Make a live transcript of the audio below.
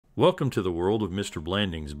Welcome to the world of Mr.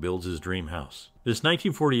 Blandings Builds His Dream House. This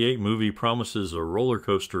 1948 movie promises a roller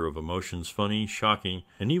coaster of emotions, funny, shocking,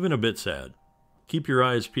 and even a bit sad. Keep your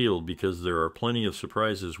eyes peeled because there are plenty of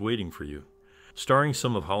surprises waiting for you. Starring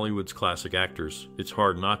some of Hollywood's classic actors, it's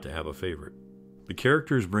hard not to have a favorite. The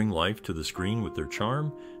characters bring life to the screen with their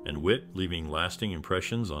charm and wit, leaving lasting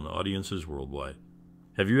impressions on audiences worldwide.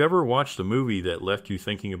 Have you ever watched a movie that left you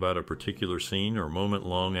thinking about a particular scene or moment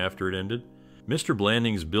long after it ended? Mr.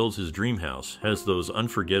 Blandings Builds His Dream House has those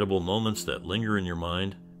unforgettable moments that linger in your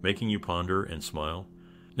mind, making you ponder and smile.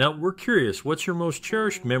 Now, we're curious, what's your most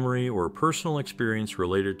cherished memory or personal experience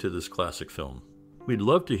related to this classic film? We'd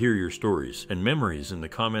love to hear your stories and memories in the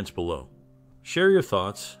comments below. Share your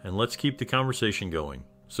thoughts, and let's keep the conversation going.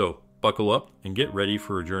 So, buckle up and get ready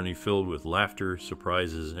for a journey filled with laughter,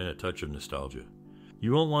 surprises, and a touch of nostalgia.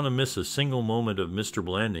 You won't want to miss a single moment of Mr.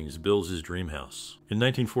 Blandings Builds His Dream House. In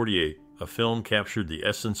 1948, a film captured the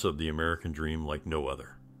essence of the American dream like no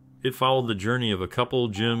other. It followed the journey of a couple,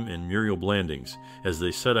 Jim and Muriel Blandings, as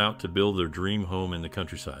they set out to build their dream home in the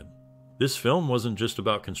countryside. This film wasn't just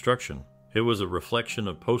about construction. It was a reflection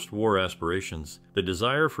of post-war aspirations, the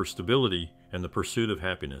desire for stability, and the pursuit of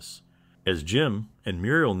happiness. As Jim and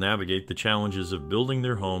Muriel navigate the challenges of building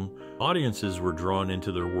their home, audiences were drawn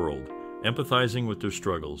into their world, empathizing with their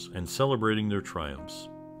struggles and celebrating their triumphs.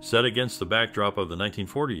 Set against the backdrop of the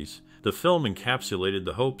 1940s, the film encapsulated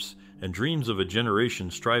the hopes and dreams of a generation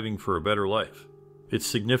striving for a better life. Its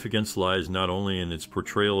significance lies not only in its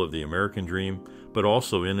portrayal of the American dream, but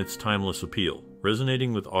also in its timeless appeal,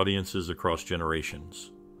 resonating with audiences across generations.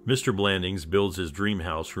 Mr. Blandings Builds His Dream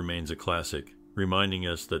House remains a classic, reminding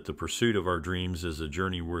us that the pursuit of our dreams is a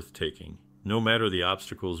journey worth taking, no matter the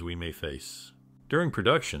obstacles we may face. During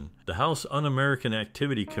production, the House Un-American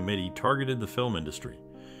Activity Committee targeted the film industry.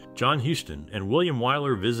 John Huston and William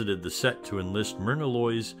Wyler visited the set to enlist Myrna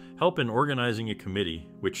Loy's help in organizing a committee,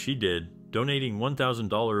 which she did, donating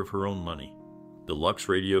 $1,000 of her own money. The Lux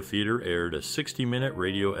Radio Theater aired a 60-minute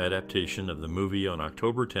radio adaptation of the movie on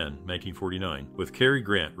October 10, 1949, with Cary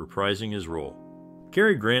Grant reprising his role.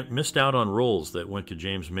 Cary Grant missed out on roles that went to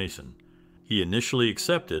James Mason. He initially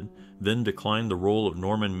accepted, then declined the role of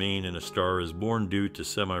Norman Maine in A Star Is Born due to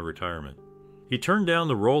semi-retirement. He turned down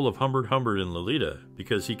the role of Humbert Humbert in Lolita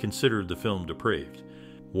because he considered the film depraved.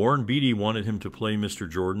 Warren Beatty wanted him to play Mr.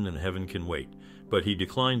 Jordan in Heaven Can Wait, but he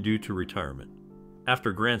declined due to retirement.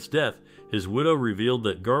 After Grant's death, his widow revealed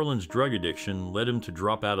that Garland's drug addiction led him to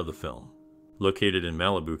drop out of the film. Located in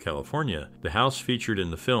Malibu, California, the house featured in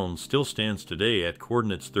the film still stands today at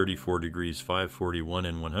coordinates 34 degrees 541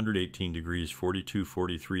 and 118 degrees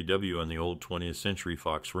 4243 W on the old 20th Century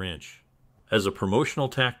Fox Ranch. As a promotional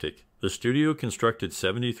tactic, the studio constructed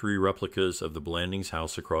 73 replicas of the Blandings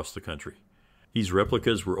house across the country. These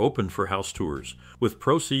replicas were opened for house tours, with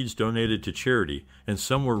proceeds donated to charity, and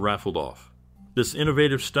some were raffled off. This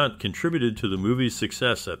innovative stunt contributed to the movie's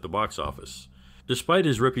success at the box office. Despite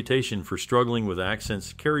his reputation for struggling with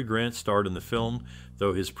accents, Cary Grant starred in the film,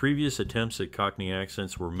 though his previous attempts at Cockney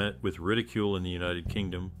accents were met with ridicule in the United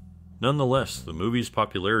Kingdom. Nonetheless, the movie's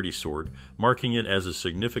popularity soared, marking it as a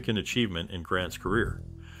significant achievement in Grant's career.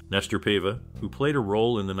 Nestor Paiva, who played a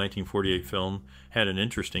role in the 1948 film, had an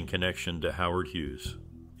interesting connection to Howard Hughes.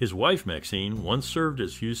 His wife, Maxine, once served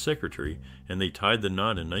as Hughes' secretary, and they tied the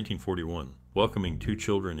knot in 1941, welcoming 2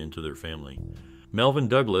 children into their family. Melvyn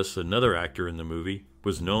Douglas, another actor in the movie,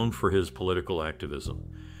 was known for his political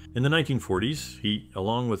activism. In the 1940s, he,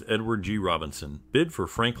 along with Edward G. Robinson, bid for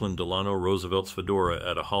Franklin Delano Roosevelt's fedora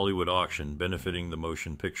at a Hollywood auction benefiting the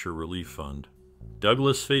Motion Picture Relief Fund.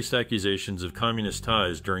 Douglas faced accusations of communist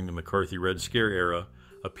ties during the McCarthy Red Scare era,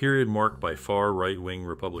 a period marked by far right-wing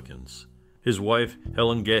Republicans. His wife,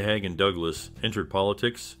 Helen Gahagan Douglas, entered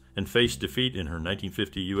politics and faced defeat in her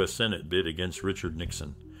 1950 U.S. Senate bid against Richard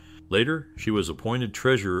Nixon. Later, she was appointed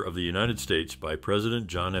Treasurer of the United States by President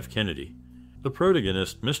John F. Kennedy. The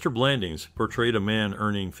protagonist, Mr. Blandings, portrayed a man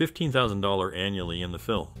earning $15,000 annually in the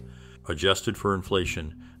film. Adjusted for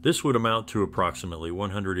inflation, this would amount to approximately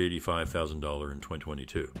 $185,000 in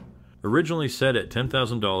 2022. Originally set at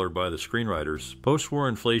 $10,000 by the screenwriters, post-war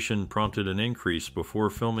inflation prompted an increase before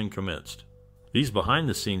filming commenced. These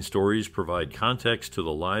behind-the-scenes stories provide context to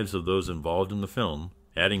the lives of those involved in the film,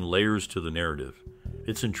 adding layers to the narrative.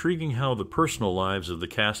 It's intriguing how the personal lives of the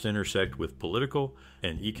cast intersect with political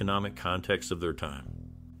and economic context of their time.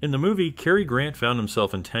 In the movie, Cary Grant found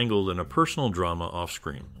himself entangled in a personal drama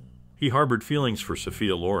off-screen. He harbored feelings for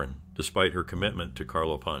Sophia Loren, despite her commitment to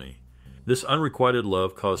Carlo Pani. This unrequited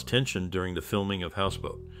love caused tension during the filming of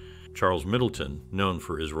Houseboat. Charles Middleton, known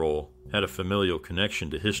for his role, had a familial connection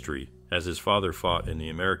to history, as his father fought in the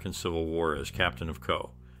American Civil War as captain of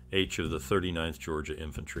Co. H of the 39th Georgia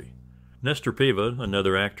Infantry. Nestor Paiva,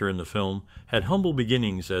 another actor in the film, had humble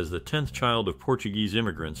beginnings as the 10th child of Portuguese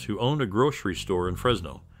immigrants who owned a grocery store in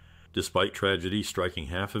Fresno. Despite tragedy striking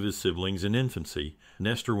half of his siblings in infancy,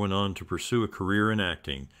 Nestor went on to pursue a career in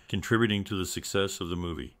acting, contributing to the success of the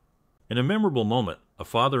movie. In a memorable moment, a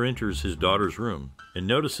father enters his daughter's room and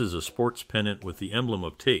notices a sports pennant with the emblem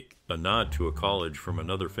of Tate, a nod to a college from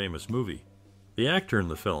another famous movie. The actor in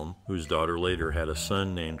the film, whose daughter later had a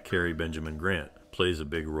son named Cary Benjamin Grant, plays a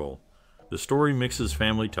big role. The story mixes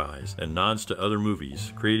family ties and nods to other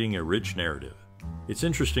movies, creating a rich narrative. It's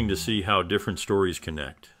interesting to see how different stories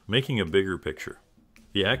connect, making a bigger picture.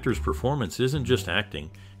 The actor's performance isn't just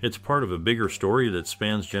acting, it's part of a bigger story that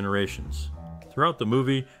spans generations. Throughout the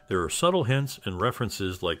movie, there are subtle hints and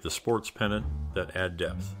references like the sports pennant that add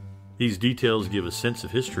depth. These details give a sense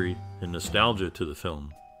of history and nostalgia to the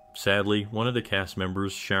film. Sadly, one of the cast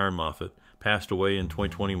members, Sharyn Moffett, passed away in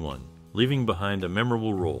 2021, leaving behind a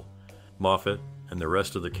memorable role. Moffett and the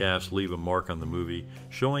rest of the cast leave a mark on the movie,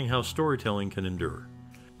 showing how storytelling can endure.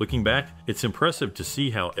 Looking back, it's impressive to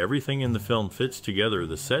see how everything in the film fits together: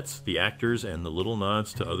 the sets, the actors, and the little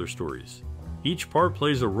nods to other stories. Each part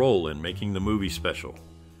plays a role in making the movie special.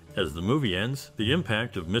 As the movie ends, the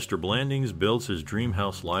impact of Mr. Blandings builds his dream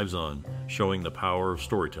house lives on, showing the power of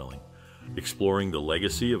storytelling. Exploring the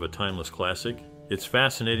legacy of a timeless classic, it's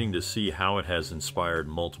fascinating to see how it has inspired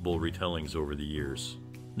multiple retellings over the years.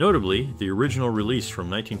 Notably, the original release from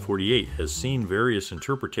 1948 has seen various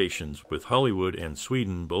interpretations, with Hollywood and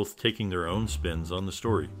Sweden both taking their own spins on the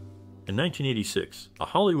story. In 1986, a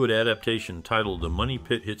Hollywood adaptation titled The Money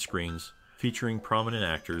Pit hit screens, featuring prominent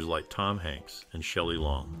actors like Tom Hanks and Shelley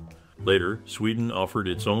Long. Later, Sweden offered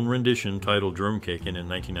its own rendition titled Drömkäken in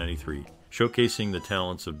 1993, showcasing the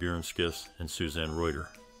talents of Björn Skifs and Suzanne Reuter.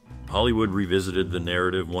 Hollywood revisited the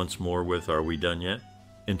narrative once more with Are We Done Yet?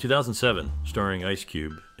 In 2007, starring Ice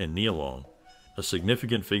Cube and Nia Long, a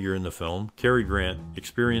significant figure in the film, Cary Grant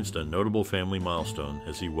experienced a notable family milestone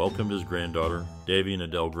as he welcomed his granddaughter, Davian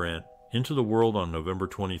Adele Grant, into the world on November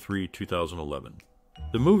 23, 2011.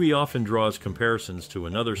 The movie often draws comparisons to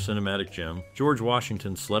another cinematic gem, George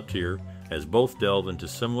Washington's Slept Here, as both delve into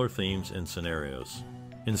similar themes and scenarios.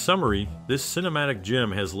 In summary, this cinematic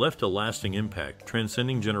gem has left a lasting impact,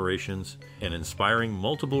 transcending generations and inspiring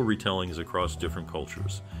multiple retellings across different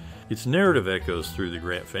cultures. Its narrative echoes through the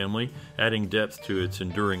Grant family, adding depth to its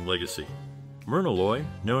enduring legacy. Myrna Loy,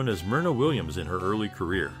 known as Myrna Williams in her early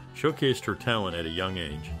career, showcased her talent at a young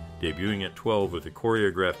age, debuting at 12 with a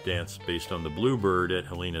choreographed dance based on the Blue Bird at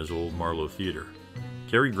Helena's Old Marlowe Theater.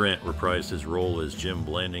 Cary Grant reprised his role as Jim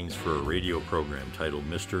Blandings for a radio program titled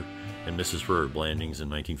Mr. and Mrs. Blandings in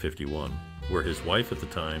 1951, where his wife at the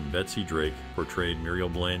time, Betsy Drake, portrayed Muriel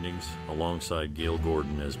Blandings alongside Gail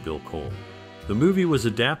Gordon as Bill Cole. The movie was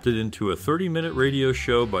adapted into a 30-minute radio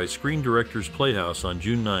show by Screen Directors Playhouse on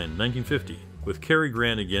June 9, 1950, with Cary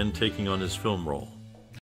Grant again taking on his film role.